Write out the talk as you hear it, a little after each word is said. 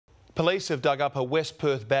Police have dug up a West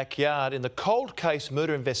Perth backyard in the cold case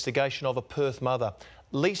murder investigation of a Perth mother.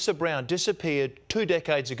 Lisa Brown disappeared 2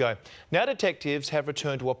 decades ago. Now detectives have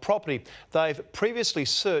returned to a property they've previously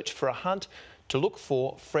searched for a hunt to look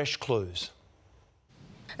for fresh clues.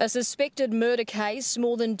 A suspected murder case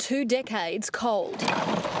more than 2 decades cold.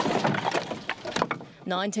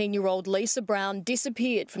 19-year-old Lisa Brown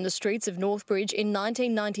disappeared from the streets of Northbridge in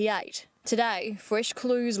 1998. Today, fresh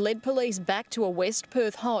clues led police back to a West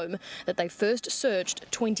Perth home that they first searched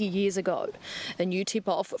 20 years ago. A new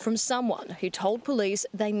tip-off from someone who told police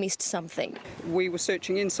they missed something. We were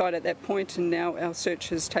searching inside at that point, and now our search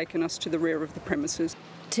has taken us to the rear of the premises.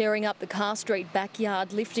 Tearing up the Carr Street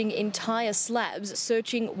backyard, lifting entire slabs,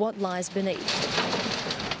 searching what lies beneath.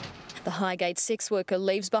 The Highgate sex worker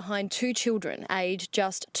leaves behind 2 children, aged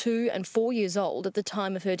just 2 and 4 years old at the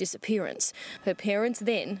time of her disappearance. Her parents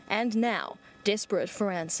then and now desperate for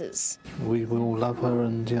answers. We all love her,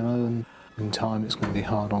 and and in time it's going to be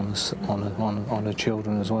hard on us, on her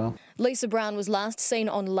children as well. Lisa Brown was last seen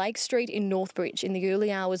on Lake Street in Northbridge in the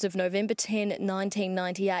early hours of November 10,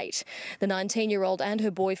 1998. The 19-year-old and her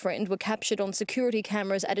boyfriend were captured on security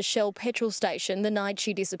cameras at a Shell petrol station the night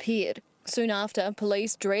she disappeared. Soon after,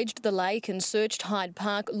 police dredged the lake and searched Hyde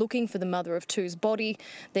Park looking for the mother of 2's body,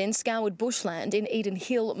 then scoured bushland in Eden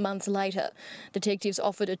Hill months later. Detectives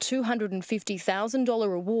offered a $250,000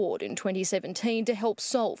 reward in 2017 to help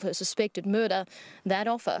solve her suspected murder. That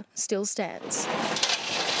offer still stands.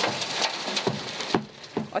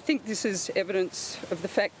 I think this is evidence of the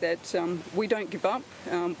fact that we don't give up.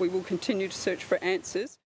 We will continue to search for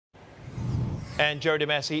answers. And Jerry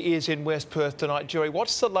Damassi is in West Perth tonight. Jerry,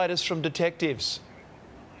 what's the latest from detectives?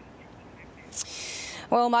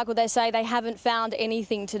 Well, Michael, they say they haven't found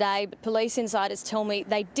anything today, but police insiders tell me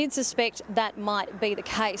they did suspect that might be the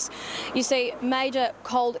case. You see, major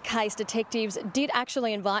cold case detectives did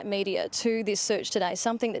actually invite media to this search today,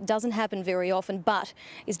 something that doesn't happen very often, but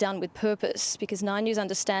is done with purpose, because 9 News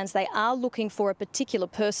understands they are looking for a particular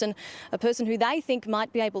person, a person who they think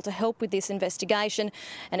might be able to help with this investigation,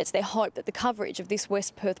 and it's their hope that the coverage of this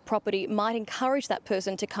West Perth property might encourage that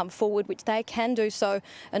person to come forward, which they can do so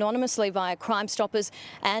anonymously via Crime Stoppers,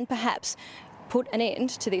 and perhaps put an end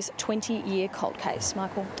to this 20-year cold case.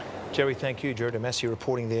 Michael. Jerry, thank you. Jerry Damassi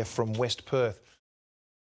reporting there from West Perth.